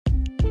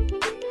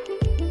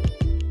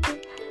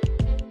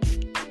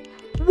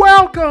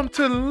Welcome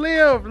to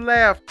Live,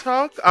 Laugh,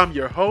 Talk. I'm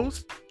your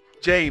host,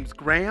 James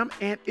Graham,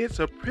 and it's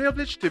a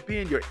privilege to be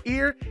in your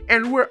ear,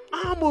 and we're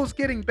almost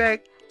getting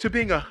back to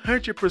being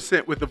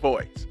 100% with the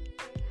voice.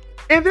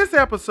 In this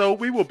episode,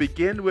 we will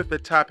begin with the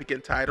topic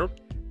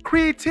entitled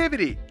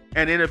Creativity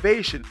and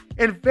Innovation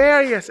in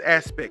Various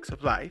Aspects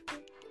of Life.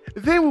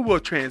 Then we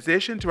will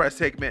transition to our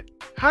segment,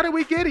 How Did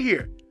We Get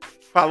Here?,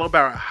 followed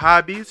by our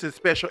hobbies and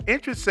special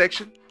interest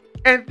section,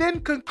 and then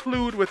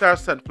conclude with our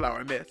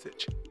sunflower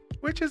message,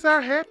 which is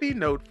our happy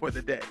note for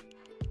the day.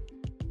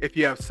 If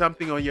you have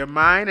something on your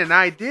mind, an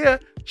idea,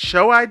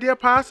 show idea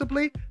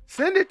possibly,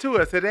 send it to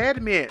us at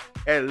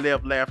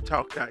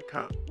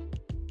admin@livelaughtalk.com.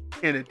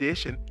 In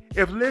addition,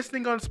 if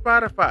listening on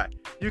Spotify,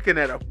 you can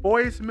add a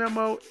voice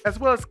memo as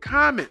well as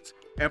comments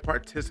and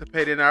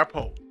participate in our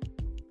poll.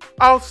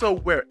 Also,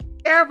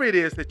 wherever it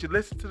is that you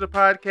listen to the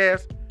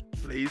podcast,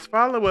 please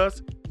follow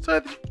us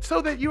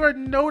so that you are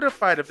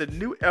notified of the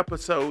new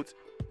episodes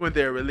when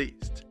they're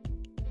released.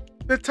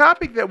 The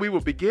topic that we will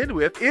begin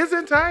with is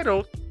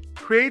entitled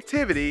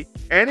Creativity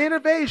and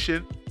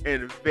Innovation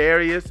in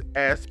Various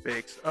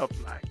Aspects of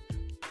Life.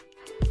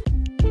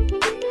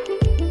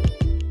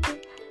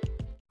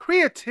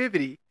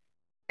 Creativity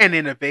and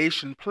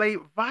innovation play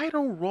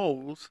vital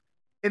roles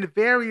in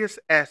various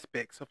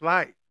aspects of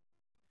life,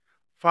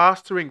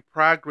 fostering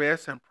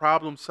progress and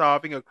problem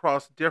solving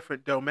across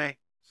different domains.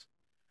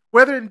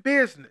 Whether in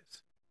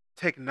business,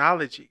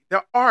 technology,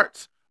 the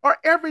arts, or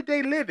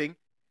everyday living,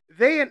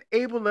 they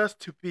enable us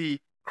to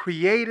be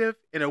creative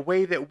in a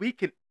way that we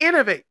can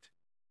innovate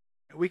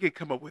and we can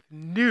come up with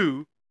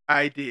new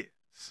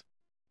ideas.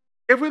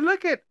 If we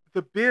look at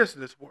the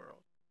business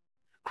world,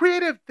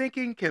 creative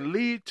thinking can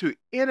lead to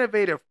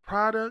innovative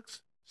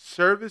products,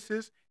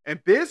 services,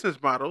 and business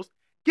models,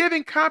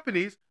 giving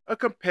companies a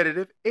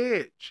competitive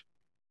edge.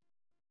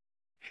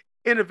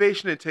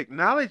 Innovation in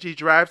technology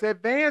drives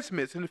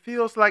advancements in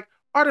fields like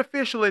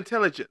artificial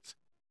intelligence,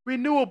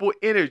 renewable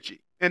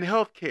energy, and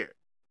healthcare,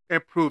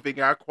 improving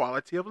our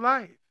quality of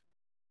life.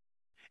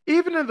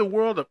 Even in the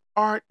world of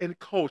art and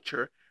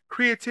culture,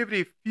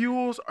 creativity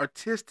fuels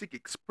artistic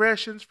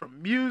expressions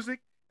from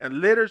music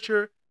and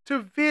literature to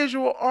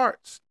visual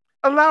arts,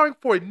 allowing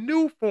for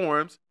new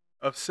forms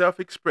of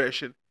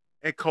self-expression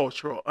and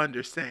cultural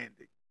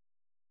understanding.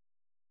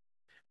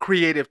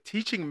 Creative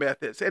teaching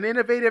methods and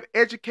innovative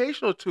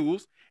educational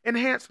tools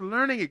enhance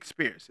learning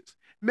experiences,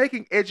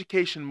 making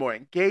education more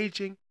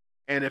engaging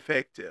and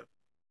effective.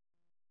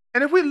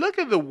 And if we look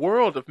at the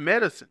world of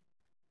medicine,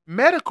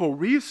 medical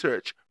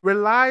research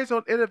relies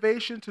on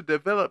innovation to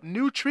develop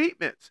new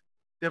treatments,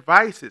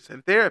 devices,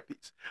 and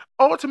therapies,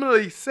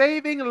 ultimately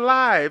saving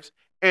lives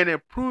and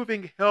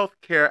improving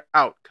healthcare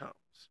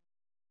outcomes.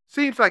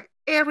 Seems like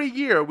every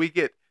year we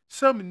get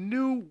some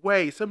new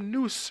way, some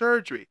new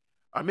surgery,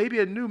 or maybe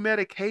a new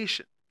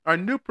medication, or a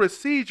new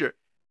procedure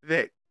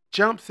that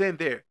jumps in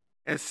there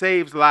and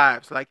saves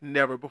lives like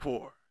never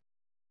before.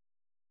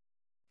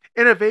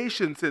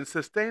 Innovations in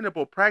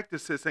sustainable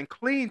practices and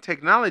clean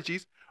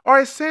technologies are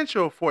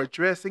essential for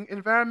addressing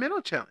environmental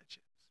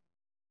challenges.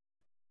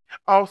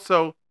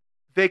 Also,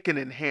 they can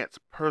enhance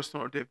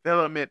personal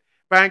development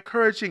by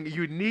encouraging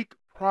unique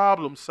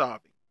problem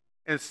solving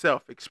and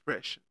self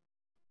expression.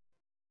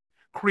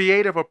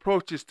 Creative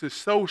approaches to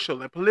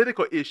social and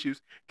political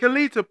issues can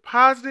lead to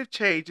positive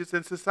changes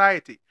in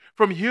society,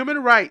 from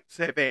human rights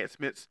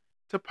advancements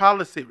to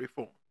policy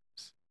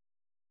reforms.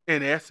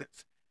 In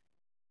essence,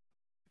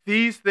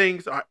 these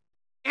things are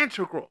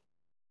integral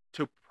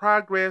to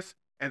progress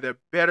and the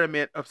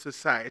betterment of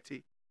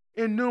society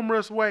in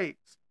numerous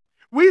ways.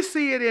 We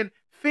see it in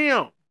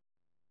film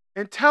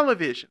and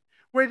television,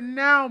 where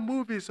now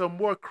movies are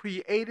more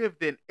creative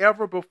than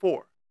ever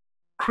before.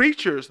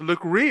 Creatures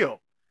look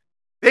real.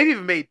 They've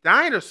even made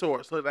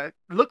dinosaurs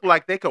look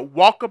like they could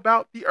walk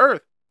about the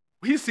earth.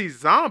 We see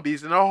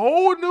zombies in a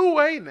whole new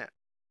way now.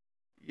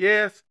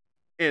 Yes,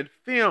 in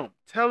film,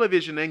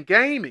 television, and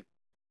gaming,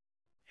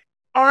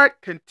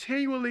 art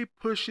continually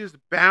pushes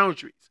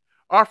boundaries,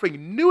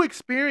 offering new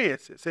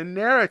experiences and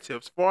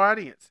narratives for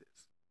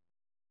audiences.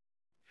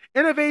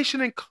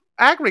 Innovation in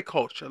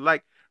agriculture,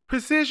 like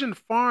precision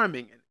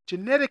farming and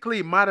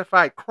genetically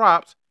modified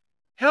crops,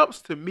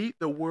 helps to meet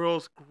the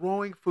world's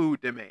growing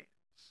food demands.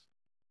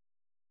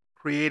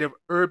 Creative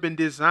urban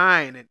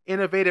design and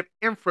innovative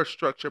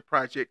infrastructure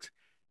projects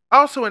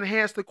also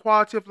enhance the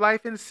quality of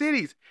life in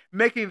cities,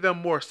 making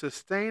them more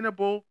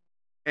sustainable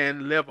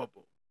and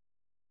livable.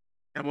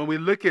 And when we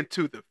look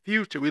into the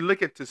future, we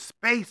look into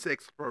space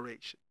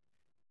exploration.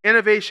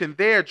 Innovation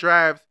there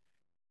drives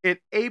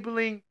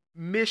enabling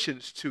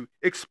missions to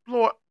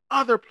explore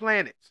other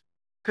planets,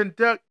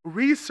 conduct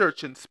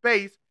research in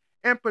space,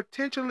 and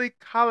potentially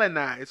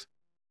colonize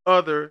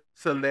other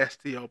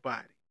celestial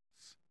bodies.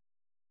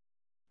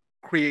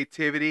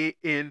 Creativity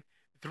in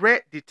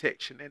threat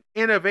detection and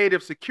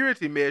innovative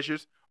security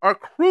measures are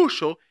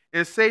crucial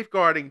in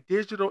safeguarding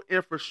digital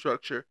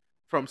infrastructure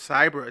from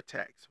cyber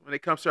attacks when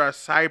it comes to our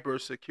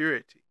cyber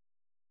security.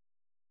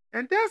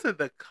 And doesn't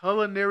the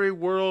culinary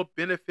world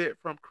benefit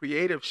from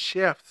creative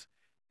chefs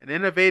and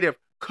innovative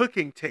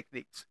cooking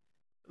techniques,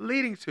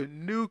 leading to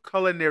new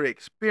culinary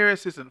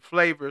experiences and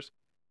flavors.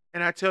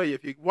 And I tell you,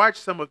 if you watch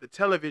some of the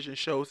television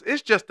shows,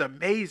 it's just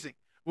amazing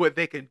what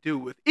they can do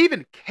with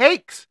even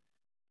cakes.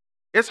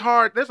 It's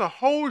hard. There's a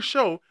whole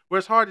show where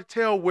it's hard to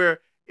tell where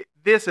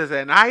this is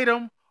an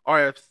item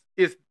or if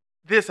is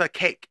this a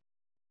cake.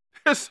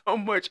 There's so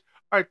much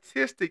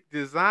artistic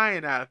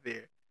design out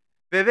there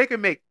that they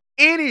can make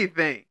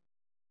anything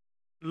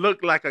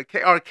look like a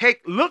cake or a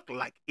cake look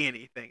like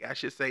anything, I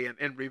should say,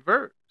 in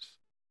reverse.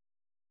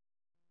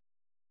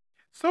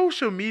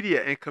 Social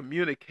media and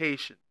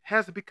communication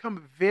has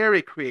become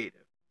very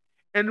creative,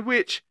 in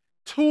which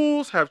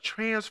tools have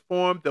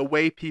transformed the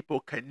way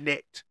people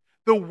connect.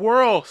 The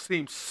world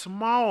seems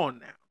small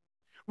now.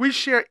 We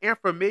share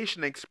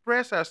information and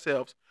express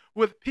ourselves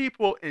with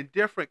people in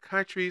different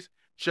countries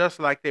just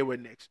like they were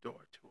next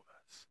door to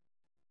us.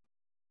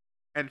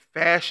 And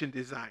fashion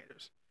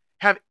designers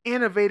have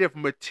innovative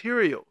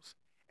materials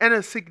and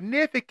a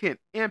significant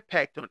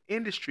impact on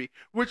industry,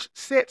 which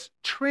sets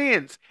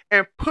trends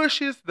and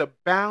pushes the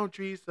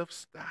boundaries of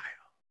style.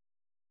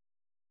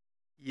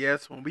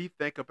 Yes, when we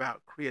think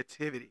about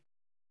creativity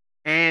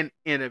and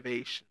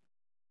innovation,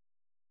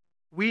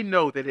 we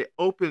know that it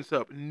opens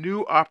up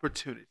new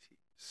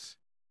opportunities.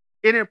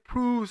 It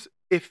improves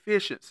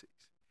efficiencies.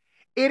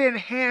 It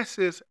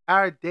enhances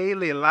our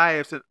daily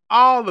lives in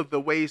all of the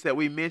ways that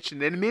we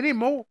mentioned and many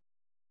more.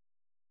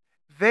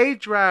 They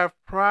drive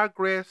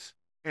progress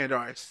and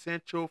are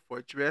essential for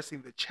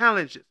addressing the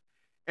challenges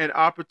and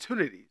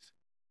opportunities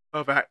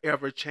of our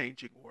ever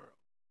changing world.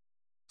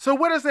 So,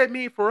 what does that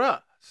mean for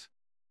us?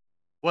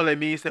 Well, it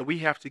means that we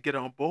have to get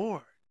on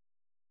board.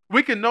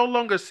 We can no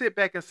longer sit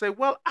back and say,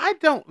 well, I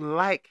don't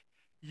like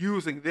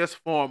using this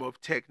form of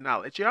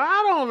technology, or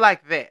I don't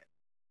like that.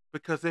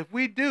 Because if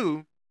we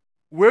do,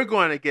 we're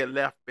going to get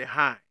left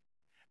behind.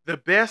 The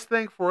best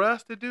thing for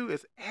us to do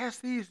is, as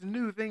these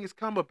new things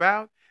come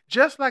about,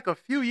 just like a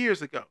few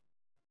years ago,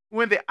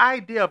 when the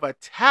idea of a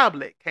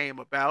tablet came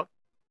about,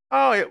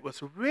 oh, it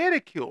was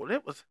ridiculed.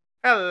 It was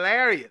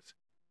hilarious.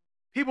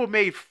 People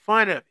made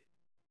fun of it.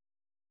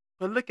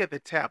 But look at the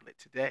tablet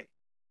today.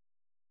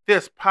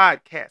 This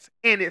podcast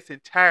in its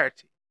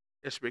entirety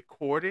is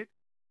recorded,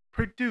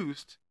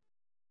 produced,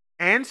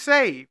 and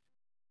saved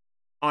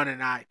on an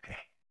iPad.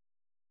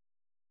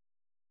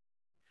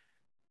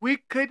 We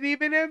couldn't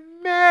even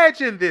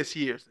imagine this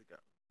years ago.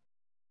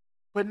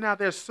 But now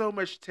there's so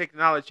much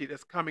technology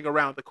that's coming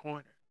around the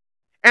corner.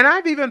 And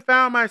I've even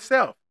found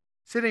myself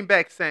sitting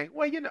back saying,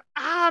 well,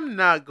 I'm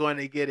not going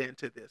to get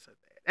into this or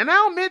that. And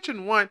I'll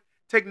mention one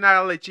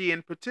technology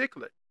in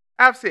particular.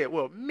 I've said,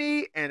 well,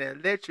 me and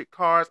electric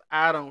cars,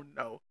 I don't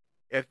know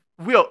if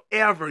we'll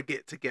ever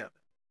get together.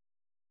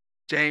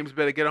 James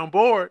better get on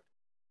board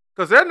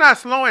because they're not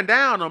slowing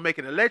down on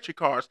making electric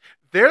cars.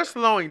 They're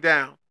slowing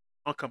down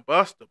on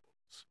combustibles.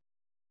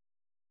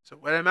 So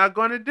what am I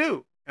going to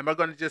do? Am I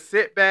going to just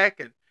sit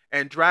back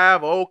and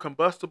drive old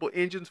combustible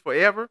engines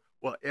forever?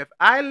 Well, if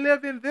I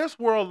live in this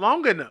world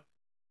long enough,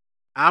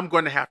 I'm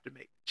going to have to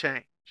make a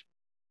change.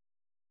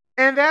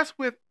 And that's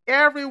with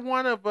every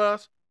one of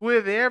us,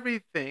 with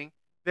everything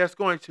that's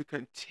going to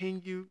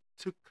continue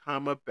to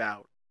come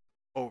about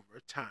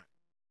over time.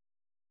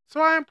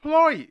 So I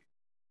implore you,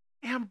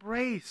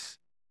 embrace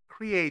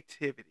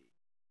creativity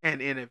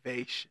and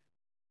innovation.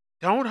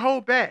 Don't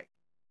hold back.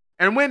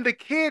 And when the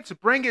kids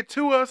bring it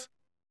to us,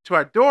 to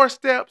our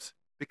doorsteps,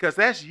 because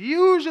that's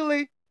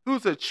usually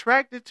who's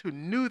attracted to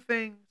new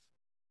things,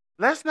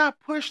 let's not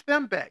push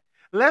them back.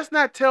 Let's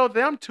not tell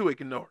them to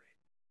ignore it.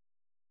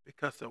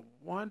 Because the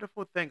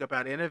wonderful thing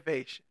about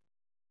innovation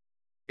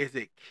is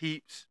it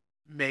keeps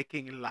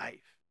making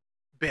life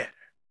better.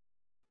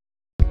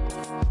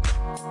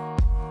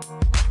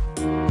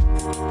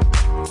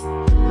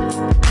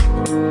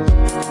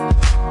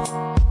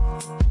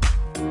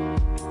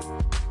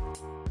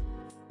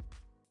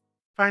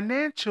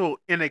 Financial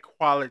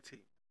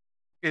inequality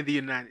in the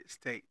United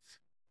States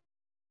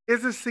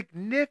is a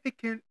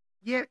significant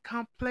yet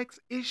complex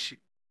issue.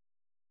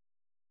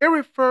 It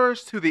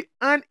refers to the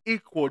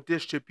unequal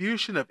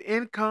distribution of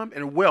income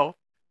and wealth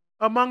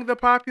among the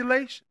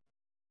population.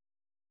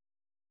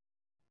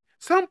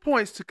 Some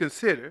points to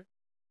consider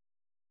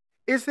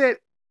is that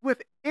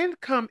with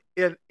income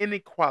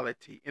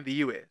inequality in the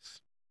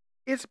U.S.,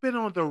 it's been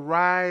on the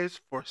rise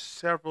for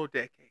several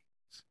decades.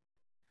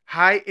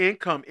 High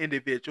income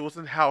individuals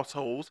and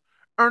households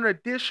earn a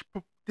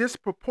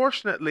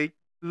disproportionately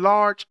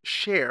large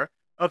share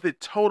of the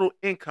total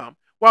income,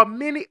 while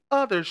many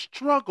others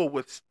struggle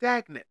with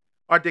stagnant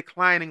or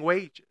declining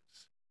wages.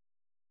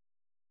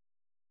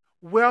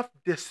 Wealth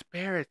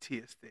disparity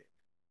is there,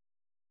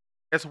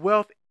 as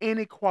wealth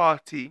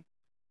inequality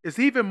is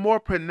even more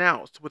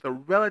pronounced with a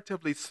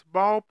relatively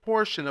small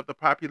portion of the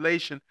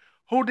population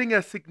holding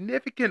a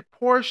significant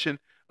portion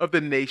of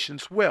the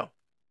nation's wealth.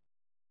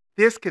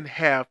 This can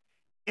have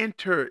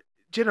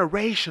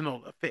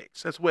intergenerational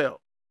effects as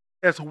well,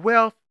 as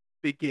wealth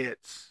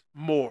begets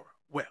more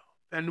wealth.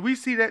 And we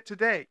see that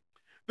today.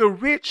 The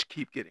rich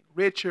keep getting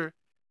richer,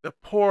 the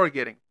poor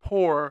getting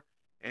poorer,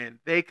 and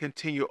they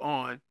continue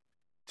on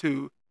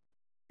to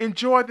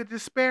enjoy the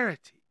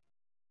disparity.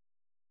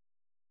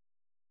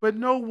 But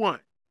no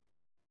one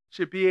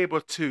should be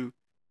able to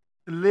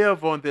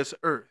live on this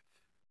earth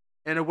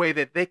in a way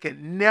that they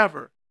can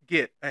never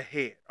get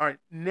ahead or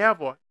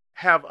never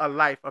have a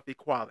life of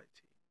equality.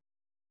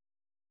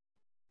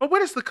 But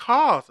what is the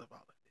cause of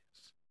all of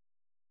this?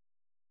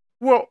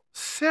 Well,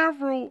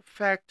 several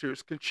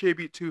factors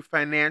contribute to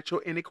financial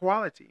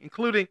inequality,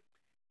 including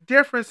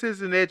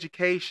differences in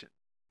education,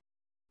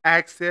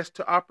 access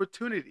to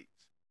opportunities,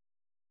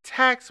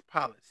 tax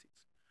policies,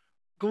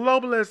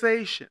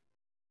 globalization,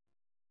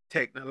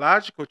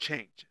 technological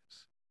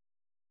changes,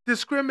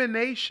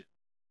 discrimination,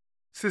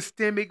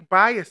 systemic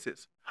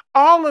biases.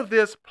 All of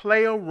this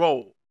play a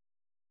role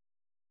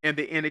in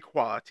the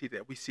inequality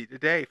that we see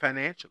today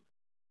financially.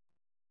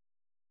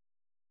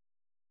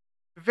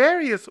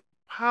 Various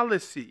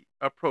policy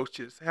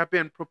approaches have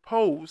been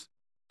proposed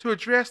to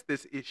address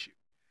this issue,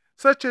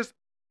 such as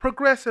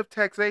progressive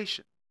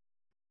taxation,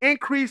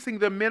 increasing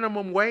the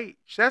minimum wage.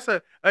 That's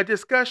a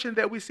discussion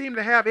that we seem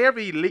to have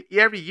every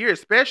year,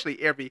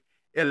 especially every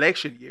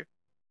election year.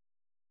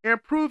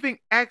 Improving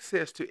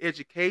access to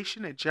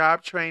education and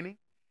job training,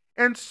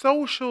 and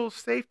social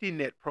safety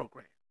net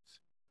programs.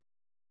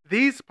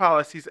 These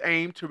policies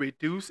aim to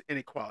reduce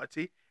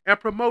inequality and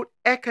promote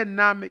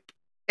economic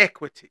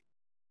equity.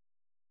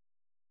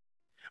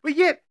 But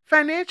yet,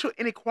 financial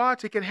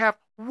inequality can have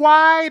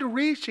wide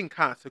reaching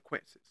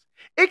consequences.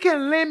 It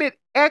can limit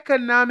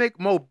economic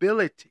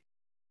mobility,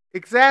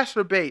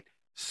 exacerbate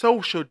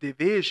social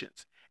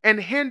divisions, and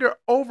hinder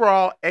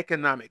overall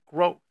economic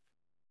growth.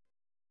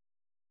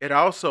 It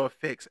also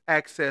affects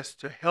access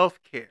to health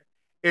care,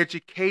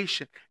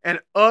 education, and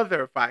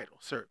other vital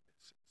services.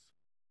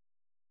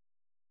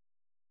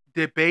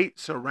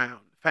 Debates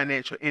around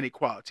financial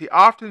inequality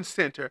often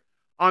center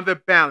on the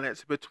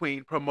balance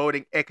between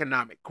promoting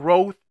economic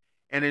growth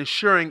and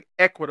ensuring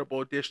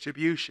equitable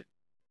distribution.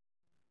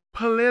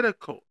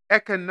 Political,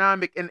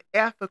 economic, and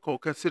ethical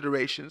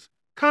considerations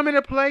come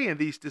into play in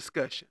these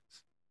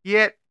discussions,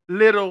 yet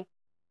little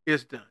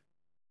is done.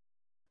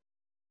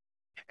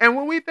 And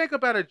when we think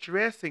about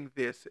addressing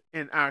this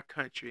in our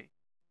country,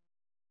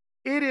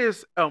 it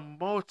is a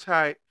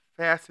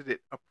multifaceted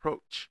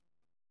approach.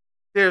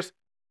 There's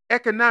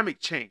economic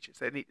changes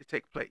that need to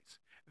take place.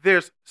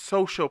 There's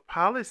social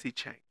policy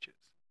changes,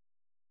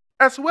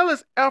 as well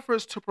as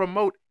efforts to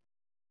promote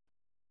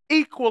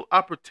equal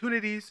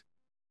opportunities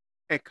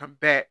and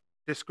combat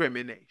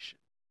discrimination.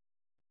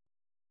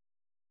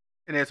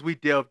 And as we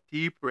delve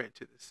deeper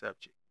into the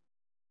subject,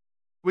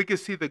 we can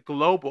see the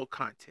global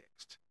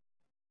context.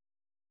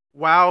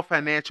 While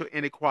financial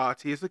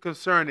inequality is a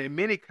concern in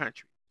many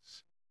countries,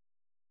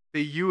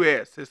 the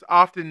U.S. is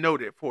often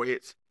noted for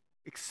its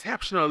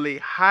exceptionally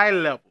high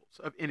levels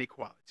of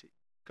inequality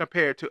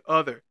compared to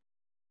other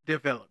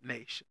developed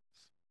nations.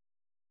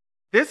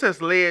 This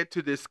has led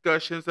to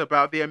discussions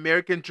about the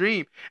American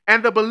dream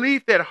and the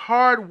belief that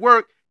hard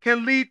work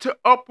can lead to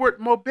upward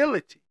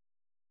mobility.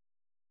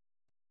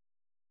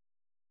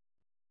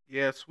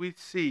 Yes, we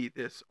see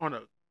this on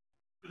a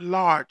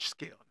large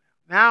scale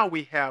now. Now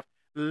we have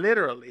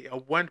literally a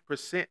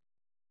 1%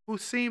 who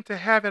seem to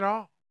have it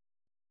all.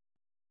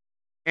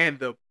 And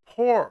the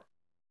poor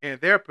and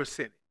their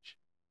percentage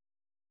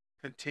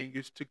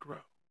continues to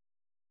grow.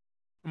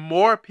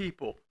 More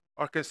people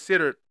are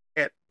considered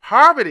at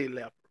poverty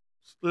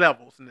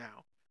levels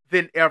now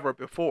than ever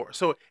before.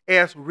 So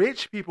as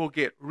rich people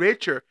get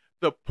richer,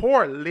 the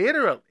poor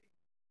literally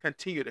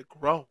continue to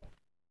grow.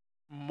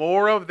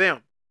 More of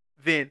them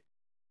than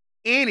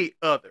any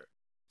other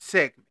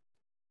segment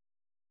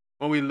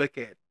when we look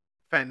at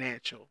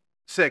financial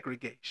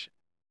segregation.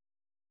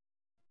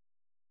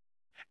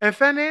 And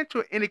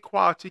financial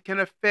inequality can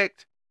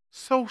affect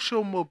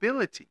social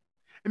mobility,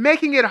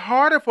 making it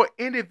harder for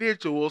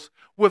individuals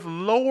with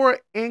lower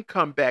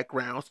income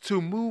backgrounds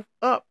to move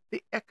up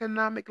the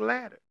economic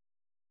ladder.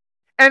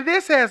 And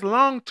this has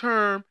long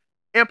term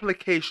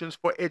implications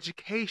for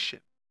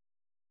education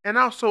and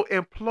also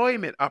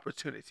employment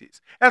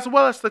opportunities, as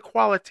well as the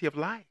quality of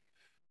life.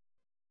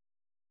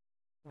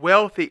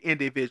 Wealthy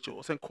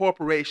individuals and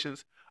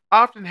corporations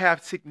often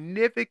have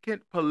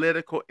significant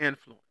political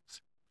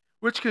influence,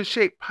 which can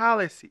shape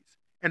policies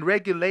and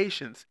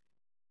regulations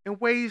in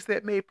ways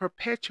that may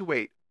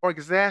perpetuate or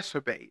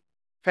exacerbate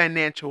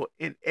financial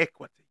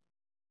inequity.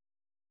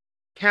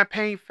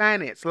 Campaign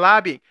finance,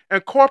 lobbying,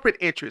 and corporate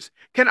interests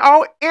can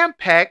all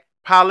impact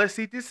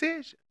policy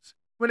decisions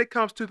when it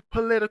comes to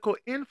political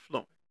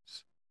influence.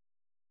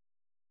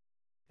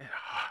 And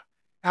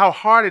how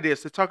hard it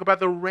is to talk about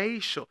the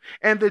racial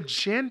and the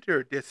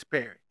gender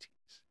disparities.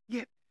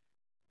 Yet,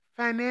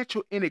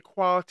 financial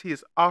inequality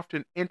is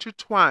often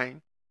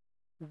intertwined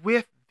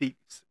with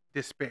these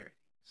disparities.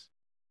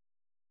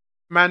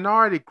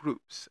 Minority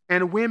groups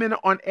and women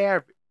on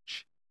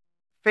average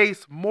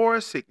face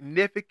more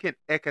significant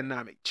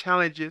economic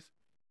challenges,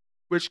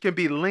 which can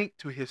be linked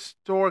to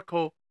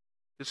historical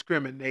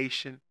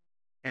discrimination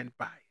and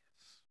bias.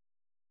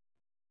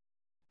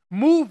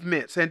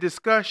 Movements and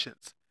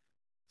discussions,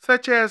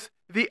 such as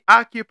The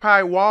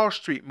Occupy Wall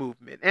Street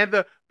movement and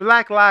the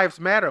Black Lives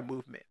Matter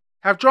movement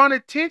have drawn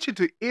attention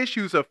to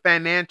issues of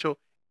financial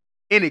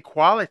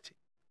inequality,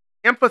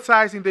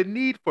 emphasizing the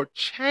need for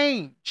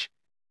change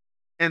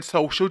and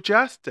social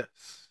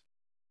justice.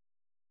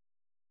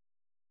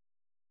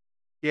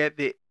 Yet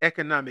the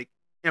economic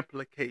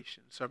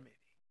implications are many.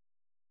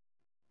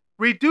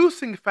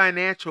 Reducing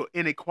financial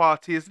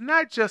inequality is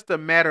not just a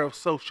matter of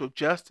social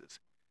justice,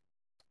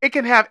 it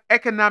can have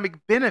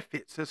economic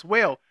benefits as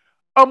well.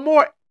 A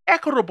more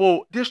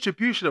equitable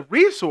distribution of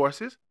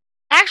resources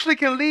actually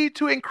can lead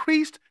to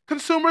increased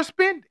consumer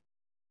spending,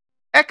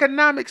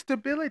 economic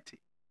stability,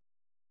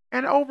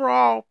 and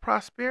overall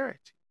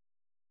prosperity.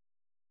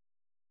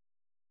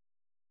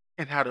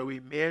 And how do we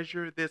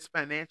measure this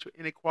financial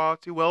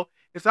inequality? Well,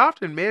 it's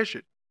often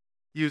measured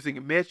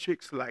using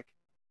metrics like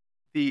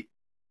the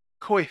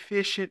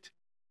coefficient,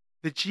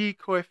 the G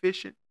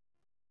coefficient,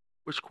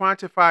 which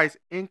quantifies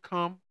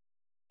income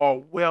or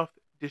wealth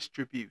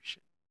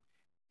distribution.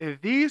 And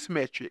these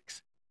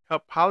metrics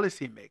help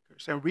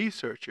policymakers and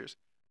researchers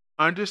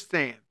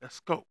understand the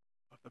scope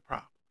of the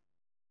problem.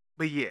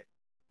 But yet,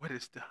 what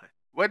is done?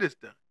 What is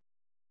done?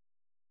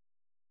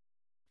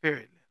 Very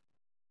little.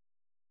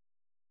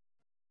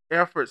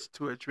 Efforts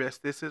to address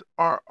this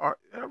are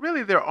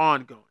really they're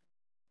ongoing,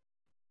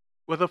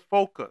 with a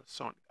focus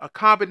on a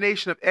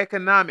combination of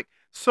economic,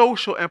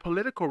 social, and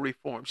political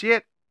reforms.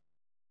 Yet,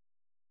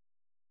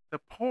 the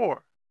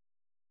poor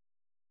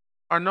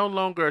are no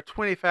longer a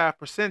 25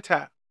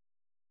 percentile.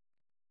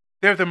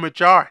 They're the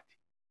majority.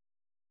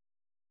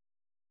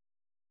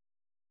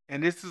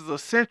 And this is a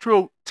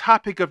central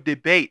topic of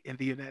debate in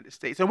the United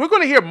States. And we're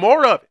going to hear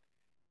more of it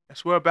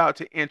as we're about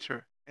to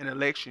enter an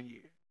election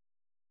year.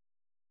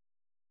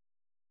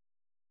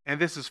 And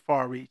this is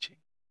far reaching.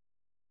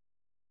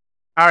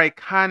 Our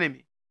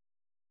economy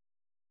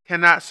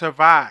cannot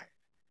survive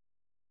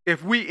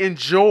if we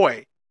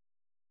enjoy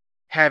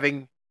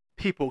having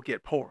people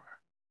get poorer.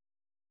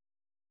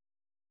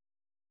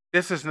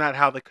 This is not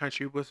how the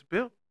country was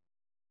built.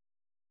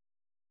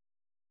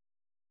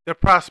 The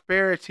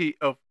prosperity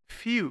of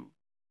few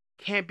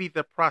can't be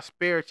the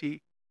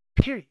prosperity,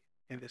 period,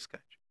 in this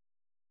country.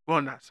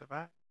 Will not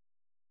survive.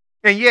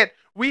 And yet,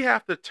 we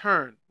have to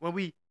turn, when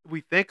we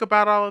think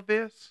about all of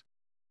this,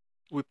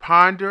 we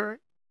ponder it,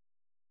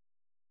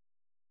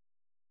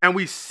 and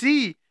we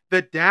see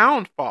the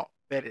downfall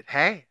that it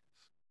has.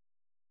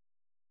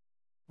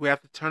 We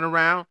have to turn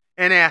around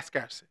and ask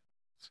ourselves,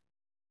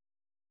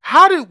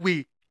 how did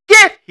we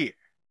get here?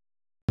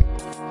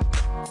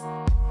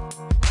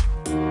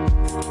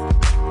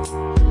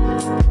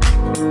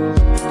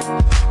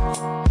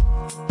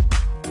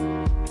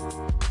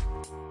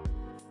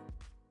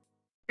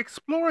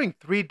 Exploring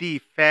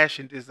 3D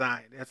fashion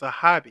design as a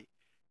hobby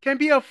can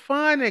be a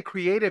fun and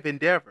creative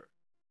endeavor.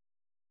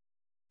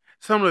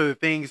 Some of the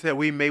things that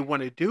we may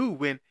want to do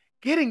when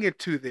getting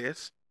into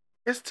this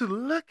is to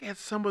look at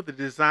some of the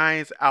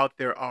designs out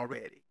there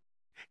already.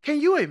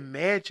 Can you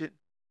imagine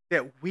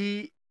that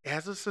we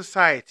as a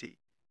society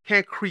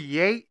can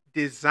create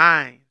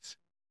designs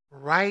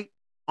right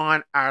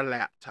on our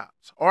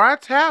laptops or our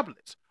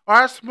tablets or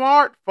our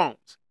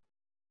smartphones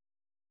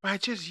by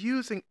just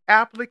using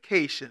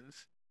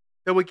applications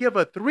that would give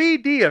a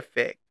 3D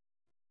effect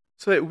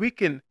so that we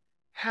can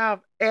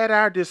have at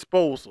our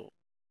disposal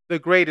the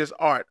greatest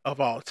art of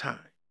all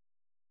time?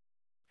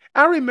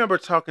 I remember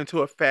talking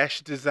to a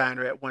fashion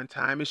designer at one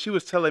time, and she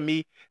was telling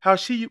me how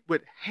she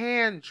would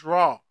hand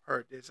draw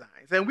her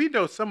designs. And we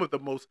know some of the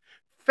most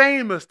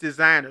famous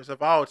designers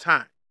of all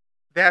time.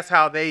 That's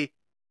how they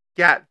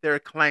got their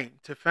claim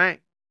to fame.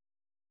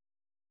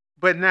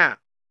 But now,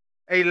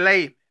 a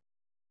layman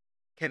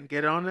can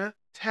get on a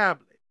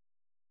tablet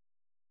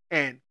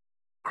and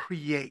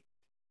create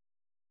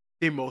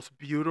the most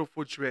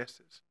beautiful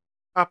dresses,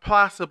 or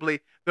possibly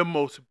the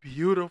most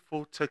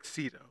beautiful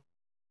tuxedo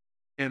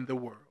in the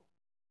world.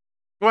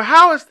 Well,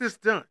 how is this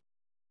done?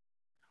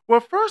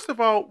 Well, first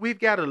of all, we've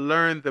got to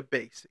learn the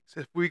basics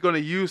if we're going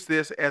to use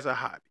this as a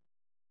hobby.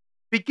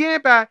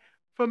 Begin by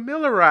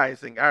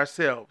familiarizing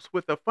ourselves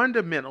with the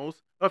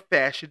fundamentals of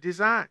fashion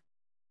design,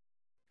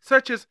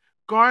 such as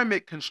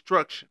garment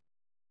construction,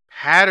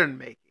 pattern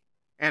making,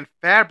 and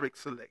fabric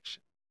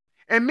selection.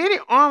 And many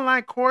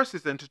online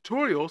courses and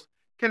tutorials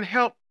can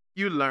help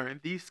you learn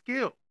these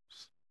skills.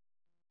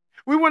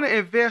 We want to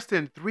invest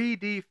in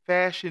 3D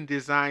fashion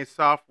design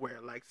software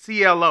like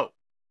CLO,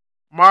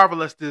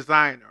 Marvelous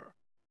Designer,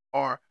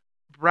 or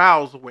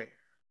Browseware.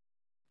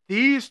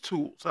 These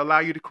tools allow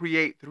you to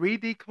create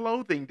 3D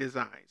clothing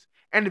designs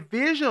and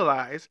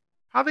visualize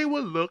how they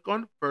will look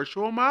on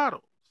virtual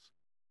models.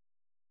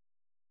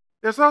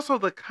 There's also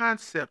the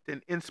concept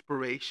and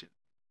inspiration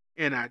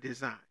in our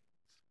designs.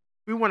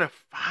 We want to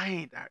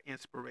find our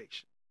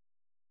inspiration.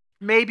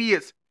 Maybe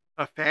it's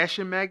a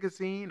fashion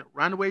magazine, a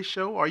runway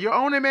show, or your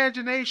own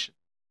imagination.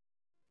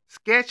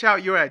 Sketch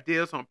out your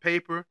ideas on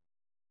paper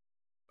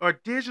or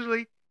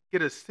digitally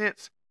get a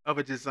sense of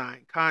a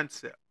design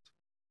concept.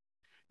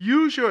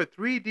 Use your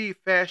 3D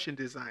fashion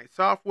design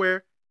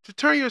software to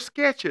turn your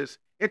sketches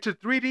into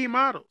 3D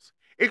models.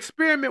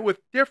 Experiment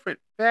with different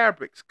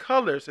fabrics,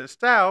 colors, and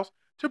styles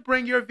to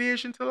bring your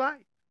vision to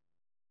life.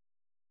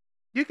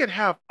 You can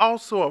have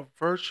also a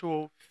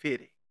virtual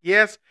fitting.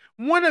 Yes,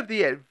 one of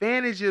the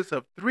advantages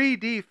of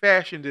 3D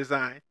fashion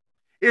design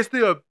is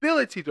the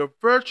ability to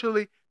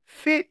virtually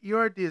fit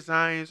your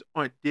designs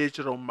on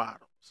digital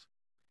models.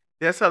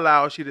 This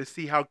allows you to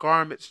see how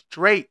garments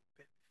drape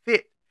and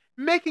fit,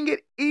 making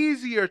it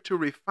easier to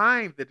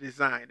refine the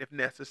design if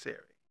necessary.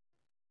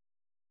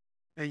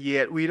 And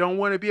yet, we don't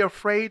want to be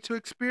afraid to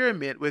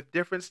experiment with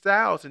different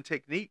styles and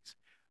techniques.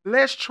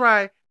 Let's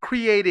try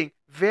creating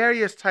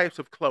various types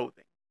of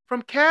clothing,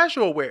 from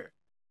casual wear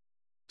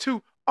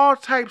to all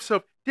types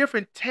of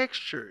different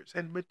textures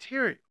and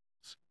materials,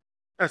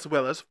 as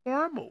well as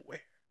formal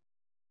wear.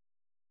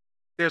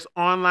 There's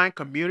online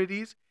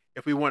communities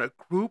if we want a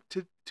group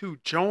to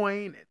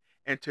join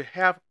and to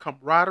have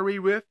camaraderie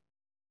with.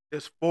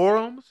 There's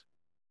forums,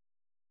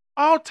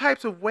 all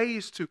types of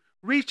ways to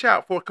reach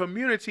out for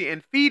community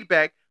and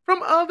feedback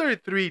from other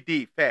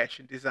 3D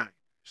fashion designers.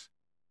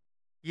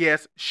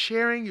 Yes,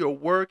 sharing your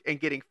work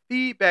and getting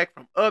feedback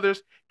from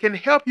others can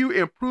help you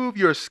improve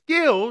your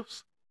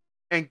skills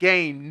and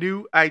gain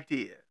new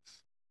ideas.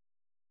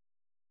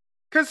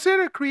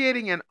 Consider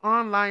creating an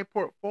online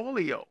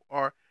portfolio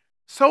or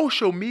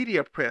social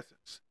media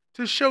presence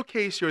to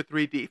showcase your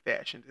 3D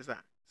fashion designs.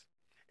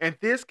 And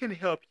this can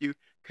help you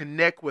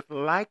connect with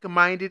like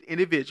minded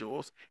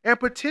individuals and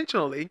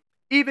potentially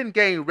even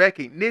gain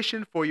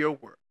recognition for your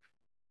work.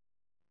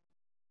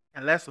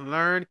 And let's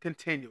learn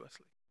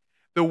continuously.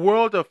 The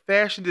world of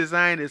fashion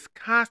design is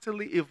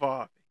constantly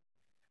evolving.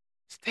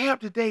 Stay up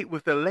to date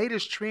with the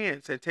latest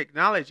trends and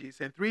technologies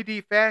in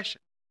 3D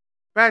fashion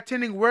by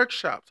attending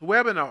workshops,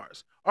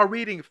 webinars, or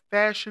reading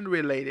fashion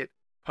related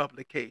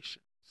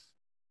publications.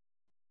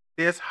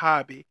 This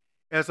hobby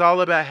is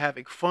all about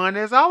having fun,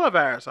 as all of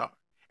ours are,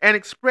 and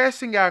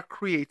expressing our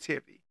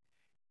creativity.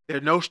 There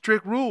are no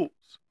strict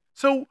rules,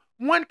 so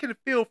one can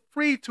feel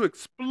free to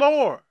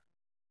explore,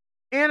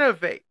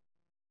 innovate,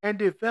 and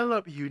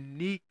develop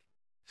unique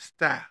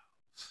styles.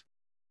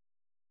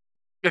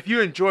 If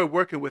you enjoy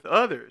working with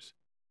others,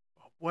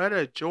 what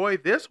a joy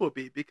this will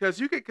be, because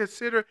you can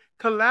consider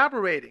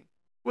collaborating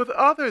with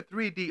other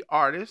 3D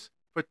artists,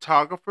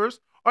 photographers,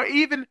 or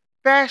even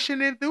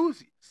fashion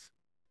enthusiasts.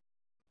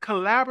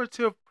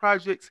 Collaborative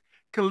projects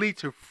can lead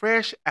to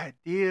fresh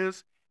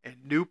ideas and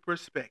new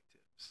perspectives.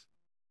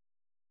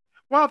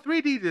 While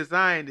 3D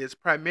design is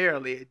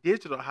primarily a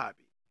digital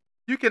hobby,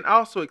 you can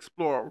also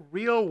explore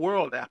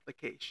real-world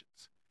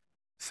applications.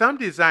 Some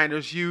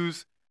designers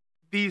use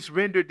these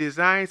rendered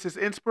designs as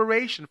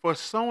inspiration for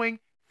sewing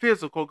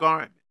physical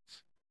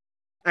garments.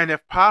 And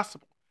if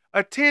possible,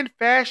 attend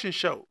fashion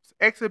shows,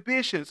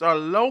 exhibitions, or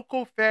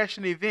local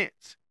fashion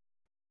events.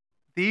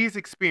 These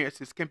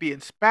experiences can be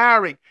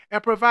inspiring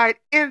and provide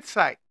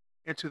insight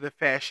into the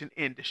fashion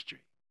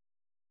industry.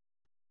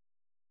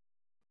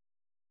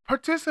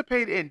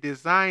 Participate in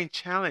design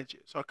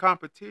challenges or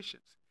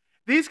competitions.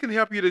 These can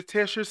help you to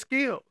test your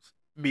skills,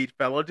 meet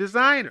fellow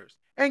designers,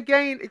 and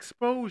gain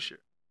exposure.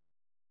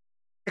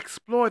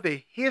 Explore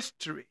the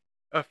history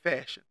of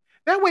fashion.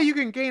 That way you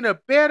can gain a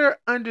better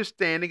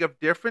understanding of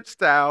different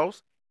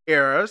styles,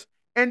 eras,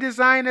 and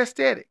design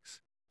aesthetics.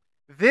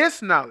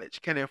 This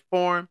knowledge can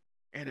inform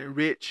and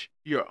enrich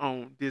your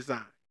own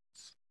designs.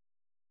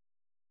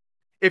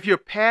 If you're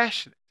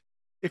passionate,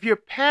 if you're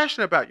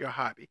passionate about your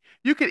hobby,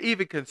 you could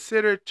even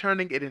consider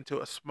turning it into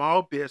a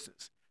small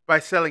business by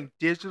selling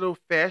digital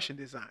fashion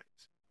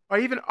designs or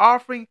even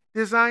offering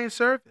design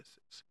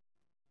services.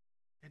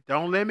 And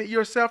don't limit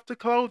yourself to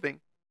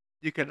clothing.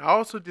 You can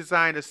also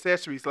design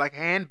accessories like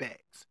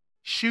handbags,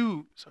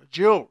 shoes, or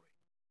jewelry.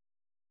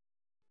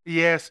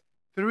 Yes,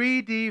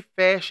 3D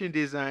fashion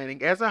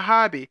designing as a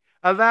hobby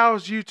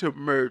allows you to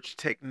merge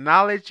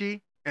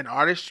technology and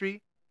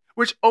artistry,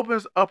 which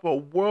opens up a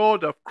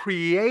world of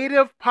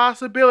creative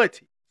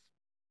possibilities.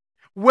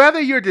 Whether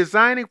you're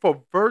designing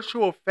for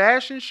virtual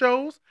fashion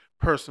shows,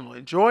 personal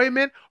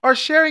enjoyment, or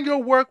sharing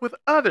your work with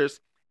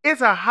others,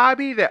 it's a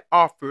hobby that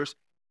offers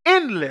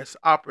endless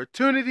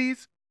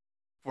opportunities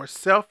for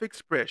self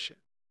expression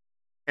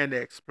and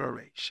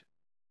exploration.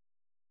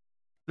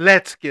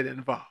 Let's get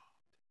involved.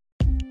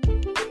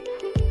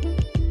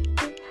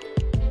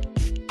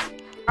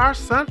 Our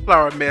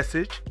sunflower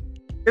message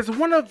is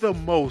one of the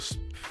most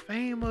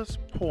famous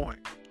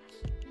poems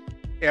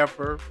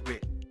ever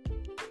written.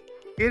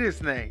 It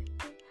is named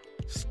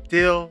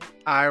Still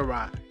I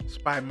Rise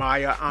by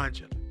Maya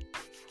Angelou.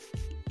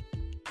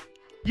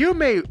 You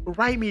may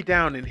write me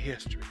down in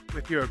history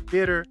with your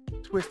bitter,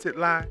 twisted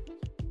lies.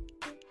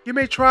 You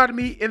may trod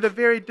me in the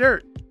very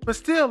dirt, but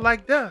still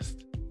like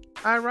dust,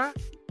 I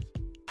rise.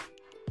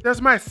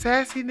 Does my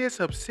sassiness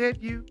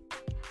upset you?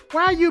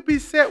 Why are you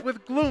beset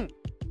with gloom?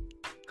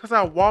 'Cause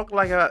I walk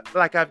like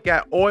I've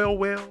got oil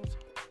wells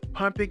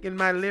pumping in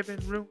my living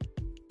room?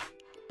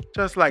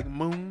 Just like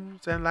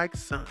moons and like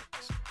suns,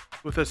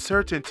 with a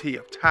certainty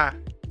of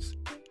tides.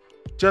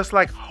 Just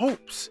like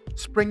hopes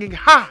springing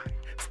high,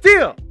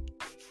 still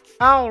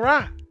I'll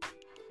rise.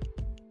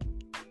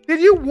 Did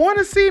you want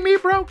to see me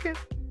broken?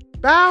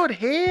 bowed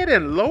head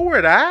and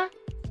lowered eye,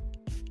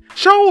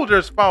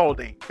 shoulders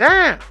falling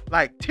down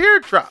like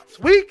teardrops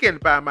weakened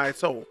by my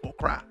soulful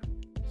cries.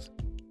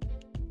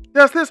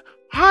 Does this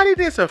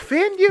haughtiness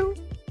offend you?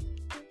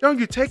 Don't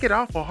you take it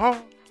awful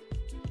hard?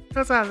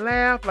 'Cause I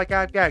laugh like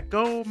I've got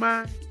gold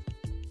mines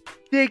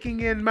digging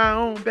in my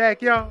own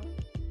backyard.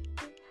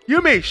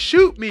 You may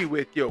shoot me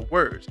with your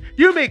words.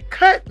 You may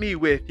cut me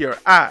with your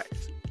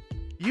eyes.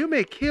 You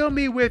may kill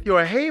me with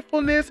your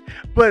hatefulness,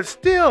 but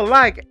still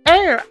like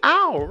air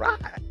I'll rise.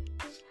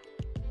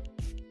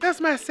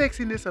 Does my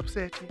sexiness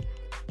upset you?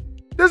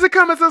 Does it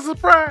come as a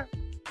surprise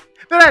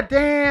that I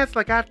dance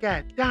like I've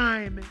got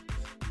diamonds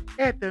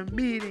at the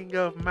meeting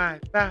of my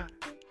thighs?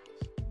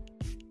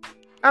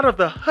 Out of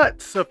the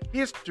huts of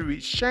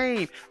history's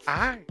shame,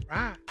 I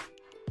rise.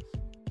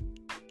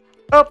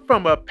 Up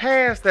from a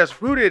past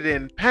that's rooted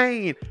in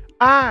pain,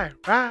 I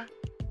rise.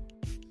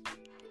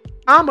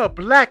 I'm a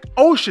black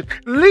ocean,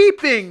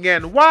 leaping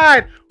and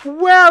wide,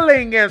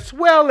 welling and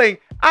swelling.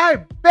 I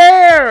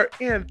bear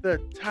in the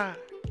tide,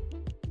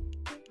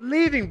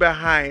 leaving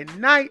behind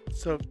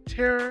nights of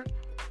terror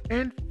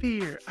and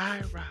fear.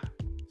 I rise.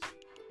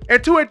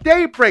 And to a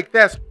daybreak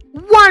that's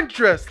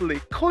wondrously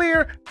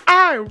clear,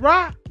 I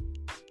rise.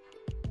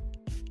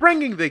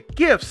 Bringing the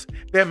gifts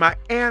that my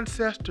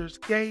ancestors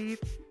gave,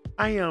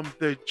 I am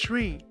the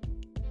dream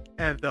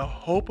and the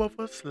hope of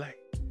a slave.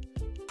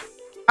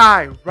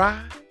 I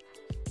rise.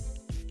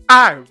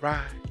 I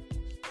rise.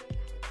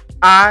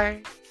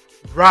 I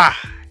rise.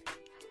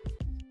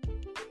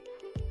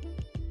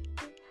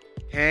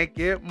 Can't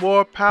get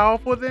more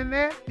powerful than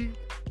that.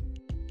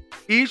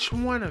 Each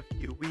one of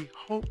you, we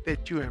hope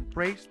that you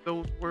embrace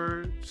those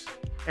words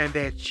and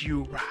that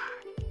you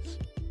rise.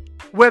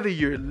 Whether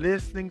you're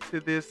listening to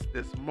this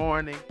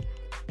morning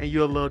and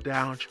you're a little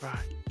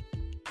downtrodden,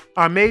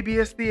 or maybe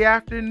it's the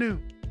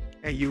afternoon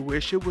and you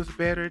wish it was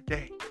better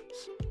days,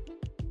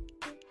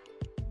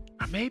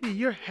 or maybe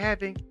you're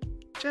having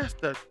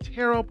just a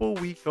terrible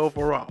week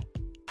overall.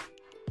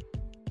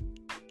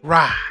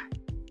 Rise.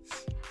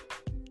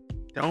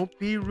 Don't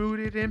be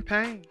rooted in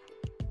pain.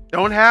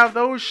 Don't have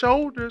those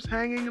shoulders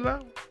hanging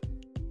low.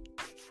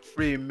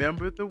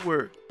 Remember the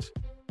words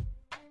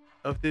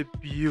of the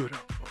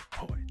beautiful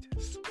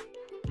poetess,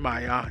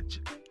 Maya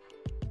Angelou.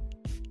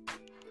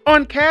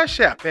 On Cash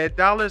App at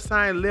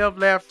 $ Live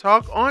Laugh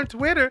Talk, on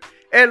Twitter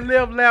at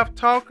Live Laugh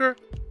Talker,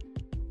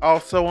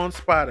 also on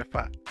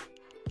Spotify.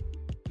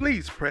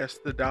 Please press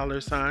the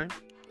 $.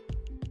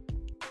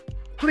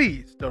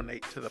 Please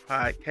donate to the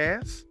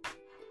podcast.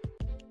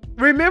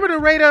 Remember to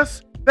rate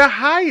us the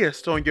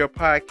highest on your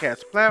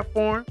podcast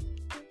platform.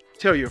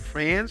 Tell your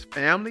friends,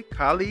 family,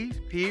 colleagues,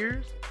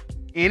 peers,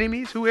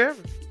 enemies,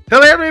 whoever.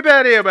 Tell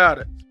everybody about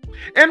it.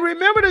 And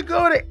remember to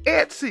go to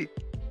Etsy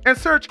and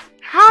search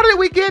 "How Did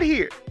We Get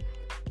Here"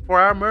 for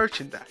our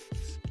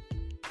merchandise.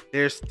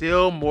 There's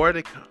still more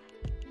to come,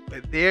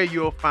 but there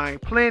you'll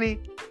find plenty,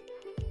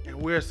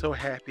 and we're so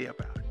happy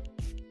about it.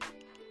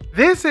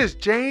 This is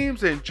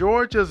James and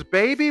Georgia's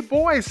baby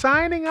boy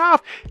signing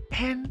off,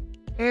 and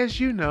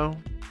as you know,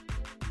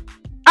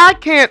 I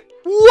can't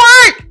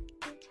wait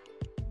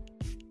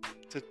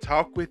to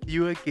talk with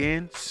you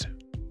again soon.